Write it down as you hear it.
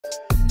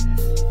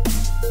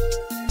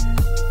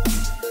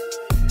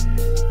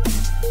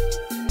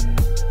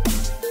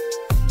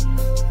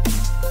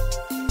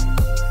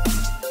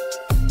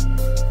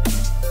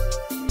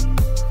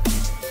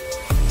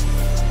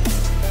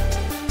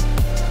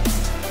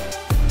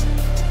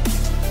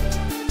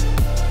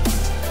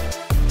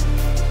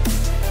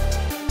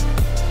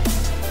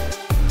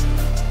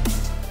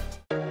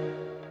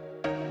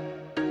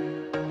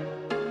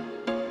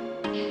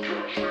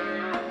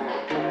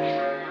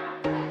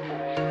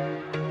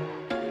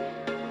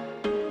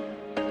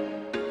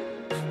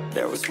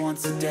There was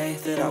once a day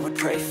that I would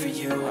pray for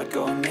you. I'd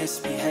go and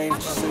misbehave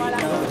just so you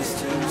noticed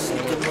too.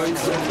 Sneaking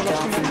looks up and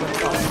down from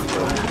across the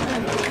room.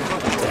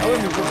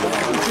 Damn, what the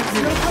hell did you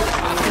do?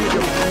 I feel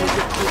good.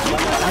 You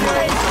look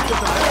great.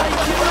 I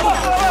like you.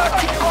 I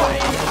can't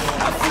wait.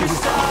 I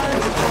freestyle.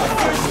 My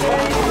first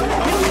day.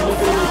 You're so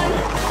fine.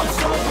 I'm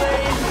so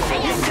late.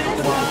 You sip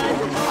wine.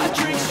 I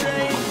drink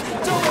straight.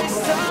 Don't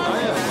waste time.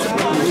 To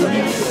my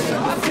place.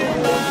 I feel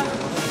my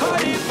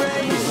heart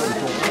erase.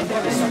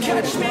 So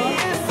catch me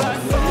if I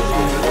fall.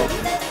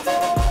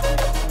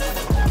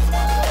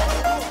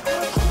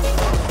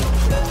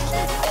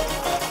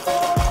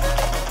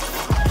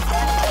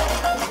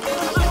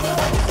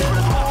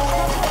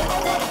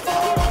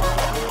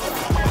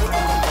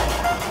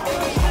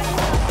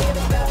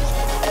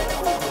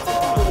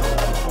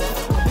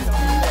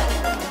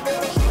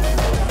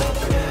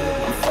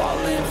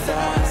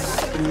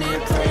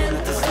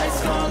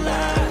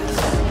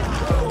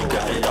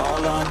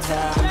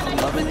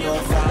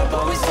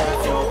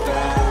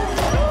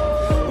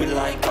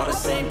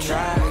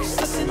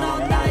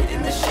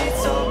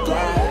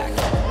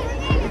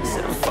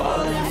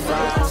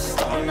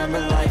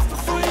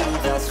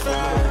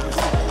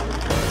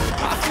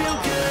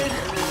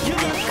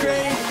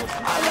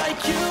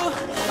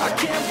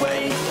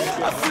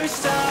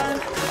 First time,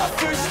 our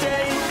first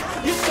date.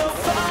 You're so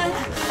fine,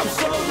 I'm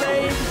so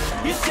late.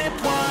 You sip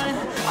wine,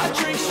 I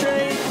drink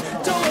straight.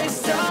 Don't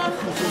waste time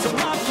to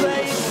my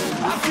place.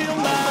 I feel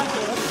my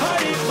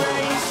heart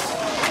erase.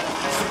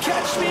 So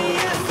catch me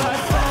if I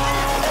fall.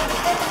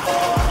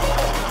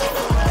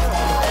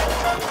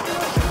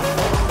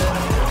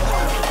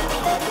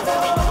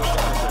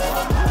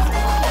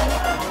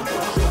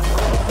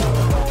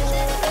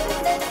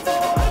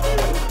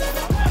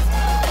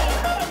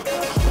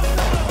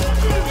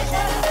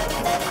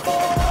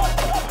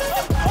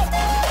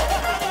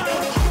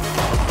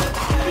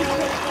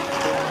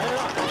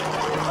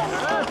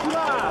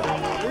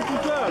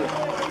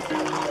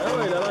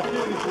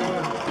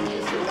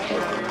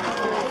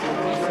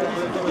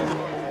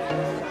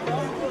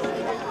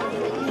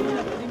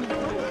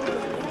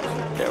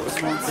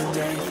 Once a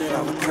day that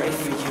I would pray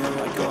for you.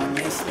 I'd go and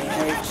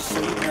misbehave just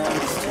so you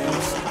noticed too.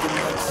 Sneaking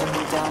looks up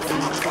and down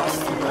from across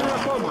the room.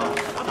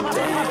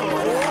 Damn,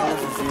 what a hell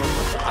of a view.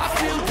 I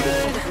feel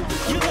good,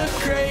 you look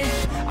great.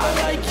 I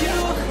like you,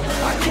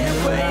 I can't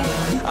wait.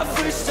 Our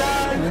first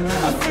time,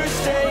 our first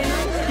date.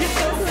 You're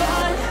so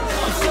fine,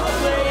 I'm so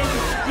late.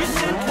 You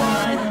sip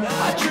wine,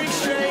 I drink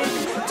straight.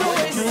 Don't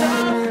waste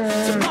time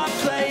to my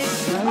place.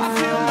 I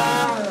feel my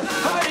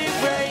heart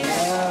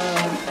erase.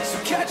 So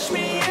catch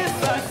me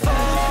if I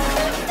fall.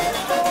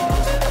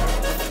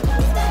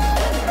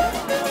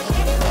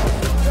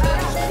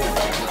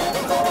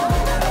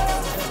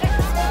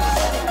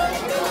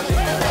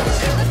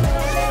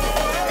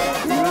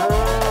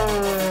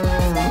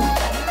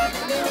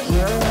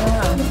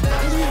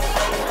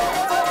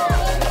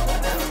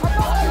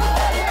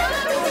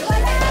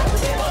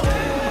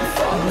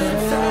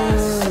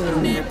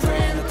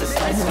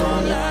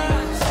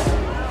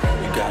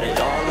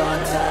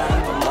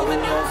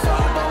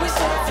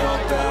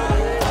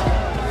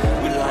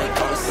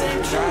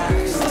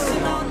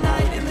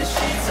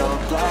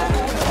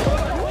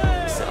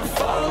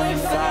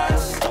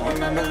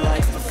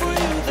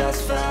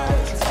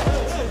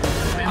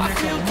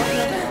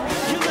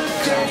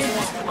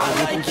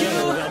 Like you,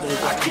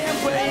 I can't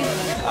wait.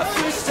 Our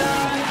first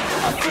time,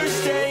 our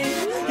first date.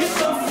 You're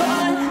so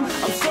fine,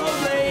 I'm so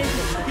late.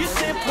 You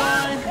sip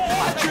wine,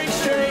 I drink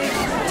straight.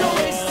 Don't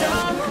waste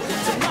time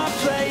to my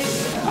place.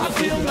 I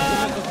feel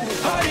my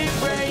heart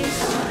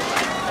erase.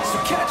 So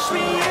catch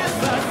me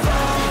if I fall.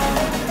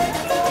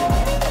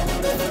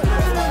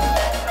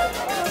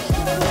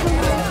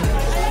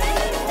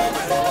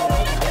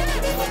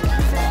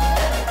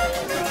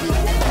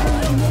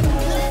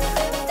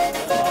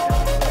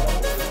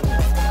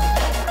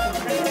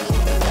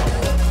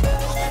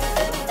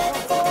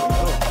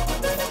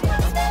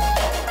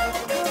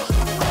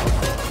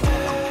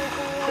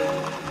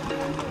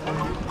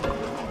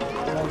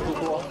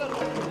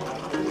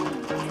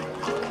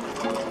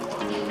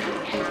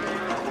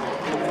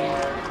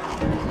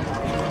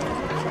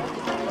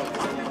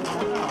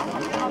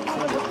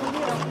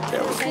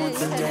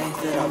 Once a day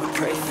that I would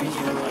pray for you.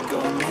 I'd go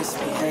and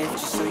misbehave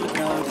just so you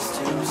noticed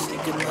too.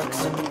 Sneaking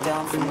looks up and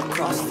down from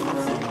across the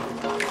room.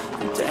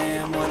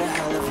 Damn, what a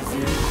hell of a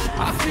view.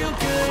 I feel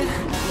good,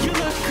 you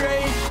look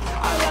great.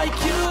 I like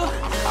you,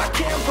 I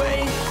can't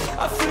wait.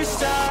 Our first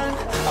time,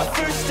 our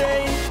first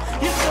date.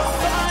 You're so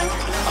fine,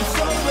 I'm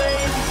so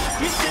late.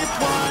 You sip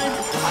wine,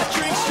 I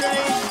drink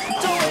straight.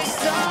 Don't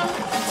waste time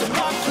to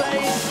my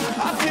place.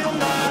 I feel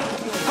my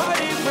heart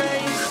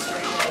erase.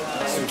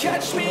 So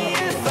catch me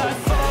if I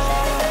fall.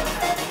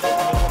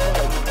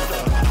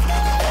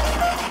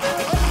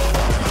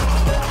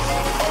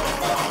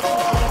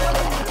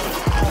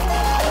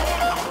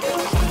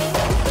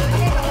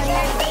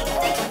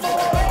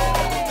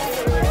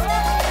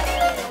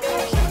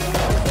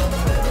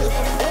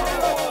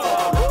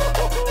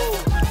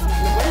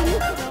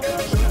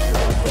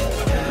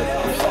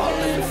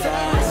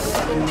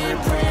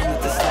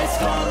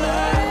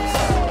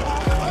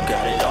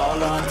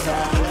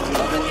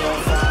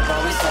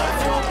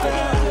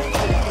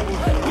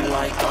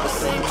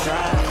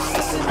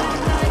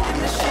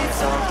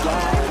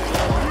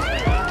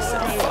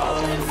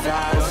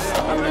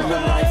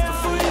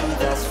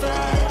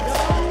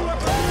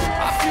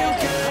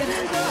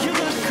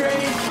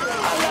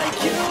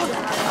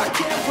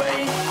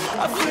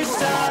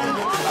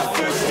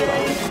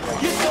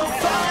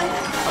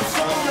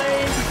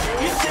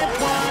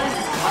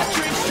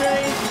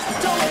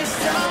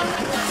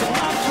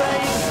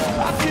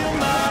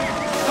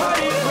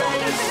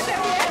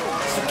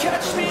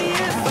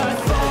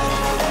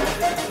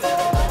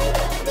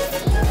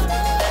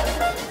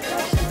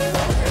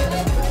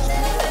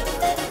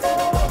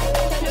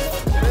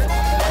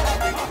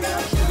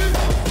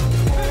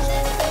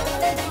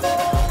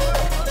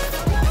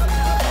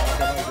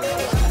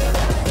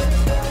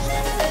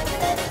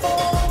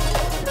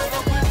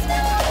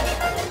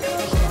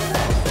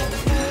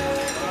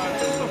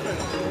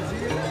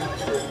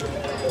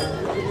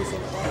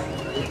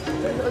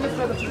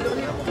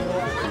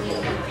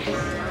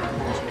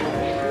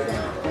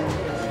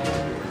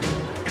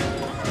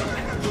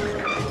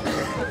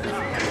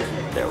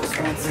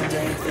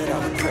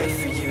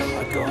 you.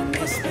 I go and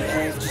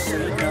misbehave just so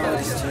you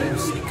notice too.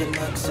 Sneaking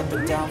looks up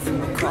and down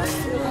from across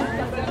the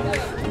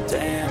room.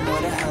 Damn,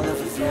 what a hell of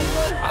a view.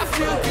 I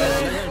feel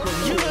good,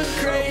 you look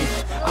great,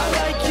 I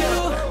like you,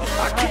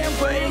 I can't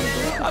wait.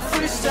 A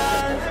first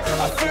time,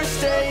 a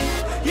first date,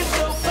 you're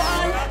so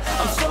fine,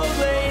 I'm so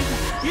late.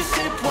 You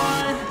sip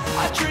wine,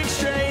 I drink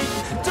straight.